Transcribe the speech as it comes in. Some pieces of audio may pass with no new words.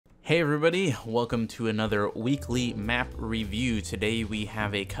Hey everybody, welcome to another weekly map review. Today we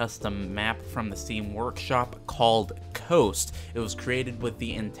have a custom map from the Steam Workshop called Coast. It was created with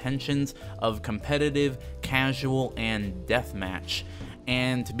the intentions of competitive, casual, and deathmatch.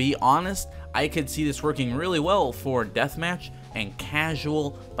 And to be honest, I could see this working really well for deathmatch and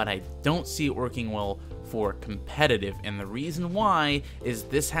casual, but I don't see it working well for competitive. And the reason why is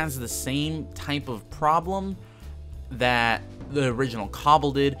this has the same type of problem that the original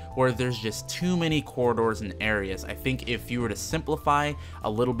Cobble did, where there's just too many corridors and areas. I think if you were to simplify a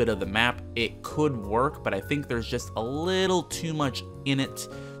little bit of the map, it could work, but I think there's just a little too much in it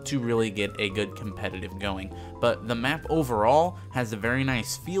to really get a good competitive going. But the map overall has a very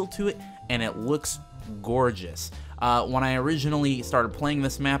nice feel to it, and it looks gorgeous. When I originally started playing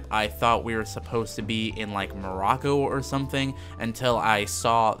this map, I thought we were supposed to be in like Morocco or something until I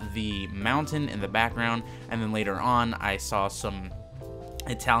saw the mountain in the background, and then later on I saw some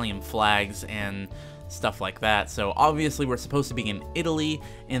Italian flags and stuff like that. So obviously we're supposed to be in Italy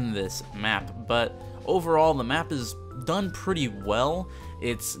in this map, but overall the map is done pretty well.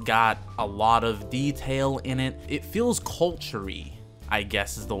 It's got a lot of detail in it. It feels culture-y, I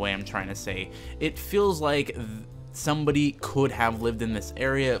guess is the way I'm trying to say. It feels like somebody could have lived in this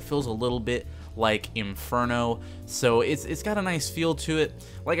area. It feels a little bit like Inferno, so it's got a nice feel to it.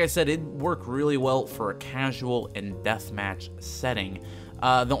 Like I said, it worked really well for a casual and deathmatch setting.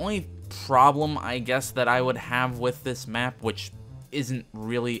 The only problem, I guess, that I would have with this map, which isn't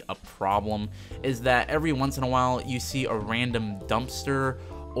really a problem, is that every once in a while you see a random dumpster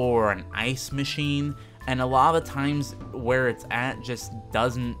or an ice machine, and a lot of the times where it's at just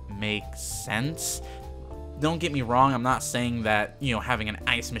doesn't make sense. Don't get me wrong, I'm not saying that, you know, having an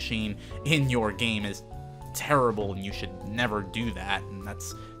ice machine in your game is terrible and you should never do that and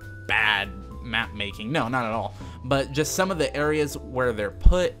that's bad map making. No, not at all. But just some of the areas where they're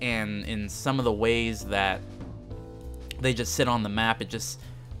put and in some of the ways that they just sit on the map, it just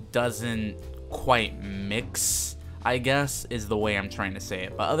doesn't quite mix, I guess, is the way I'm trying to say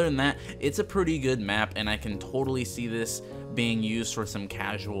it. But other than that, it's a pretty good map, and I can totally see this being used for some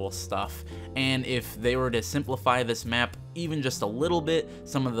casual stuff. And if they were to simplify this map even just a little bit,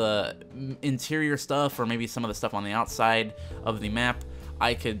 some of the interior stuff or maybe some of the stuff on the outside of the map,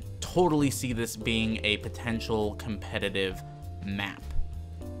 I could totally see this being a potential competitive map.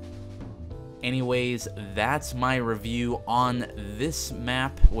 Anyways, that's my review on this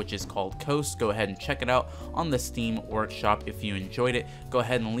map, which is called Coast. Go ahead and check it out on the Steam Workshop. If you enjoyed it, go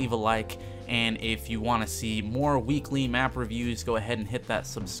ahead and leave a like. And if you want to see more weekly map reviews, go ahead and hit that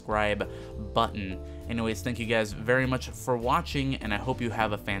subscribe button. Anyways, thank you guys very much for watching, and I hope you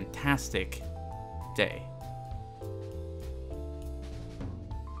have a fantastic day.